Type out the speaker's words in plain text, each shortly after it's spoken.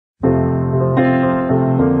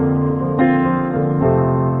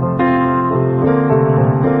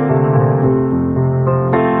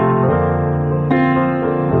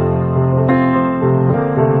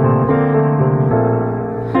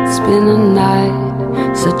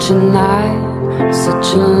night, such a night,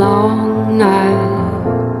 such a long night.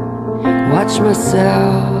 Watch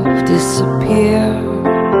myself disappear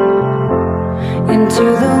into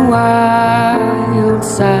the wild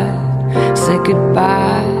side. Say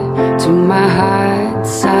goodbye to my hide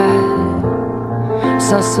side.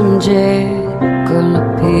 Saw some Jekyll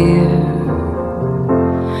appear.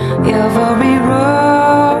 Every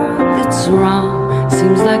road that's wrong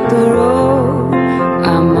seems like the road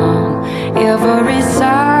I'm on. Every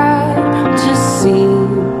side just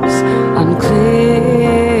seems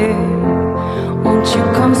unclear. Won't you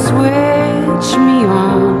come switch me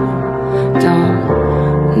on? Don't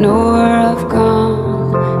know where I've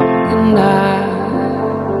gone, and I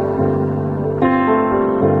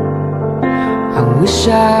wish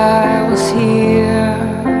I was here.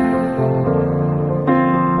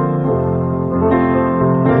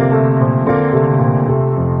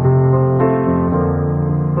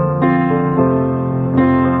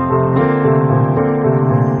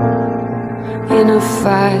 In a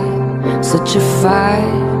fight, such a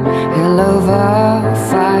fight, hell of a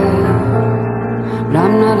fight. But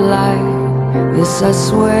I'm not like this, I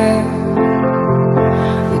swear.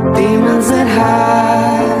 The demons that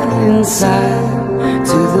hide inside,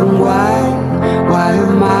 to them why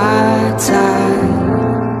am I tied?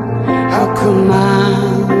 How come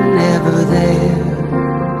I'm never there?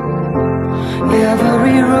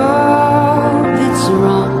 Every road that's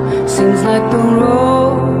wrong seems like the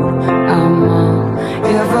road I'm on.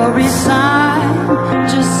 Every sign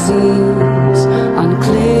just seems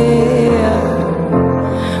unclear.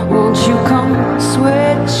 Won't you come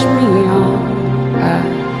switch me on? I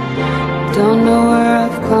don't know where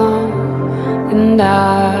I've come, and I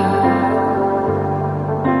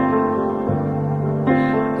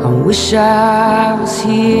wish I was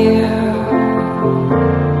here.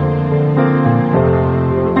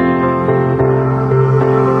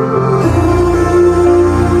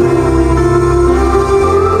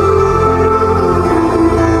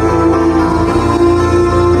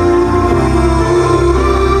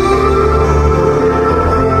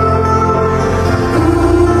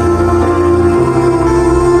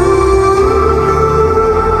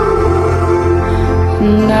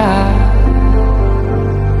 And I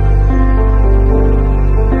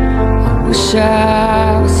wish I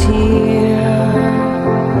was here.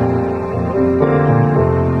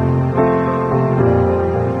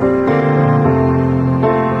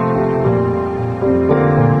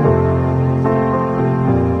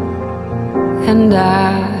 And I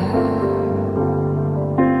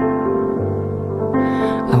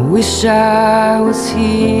wish I was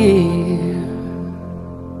here.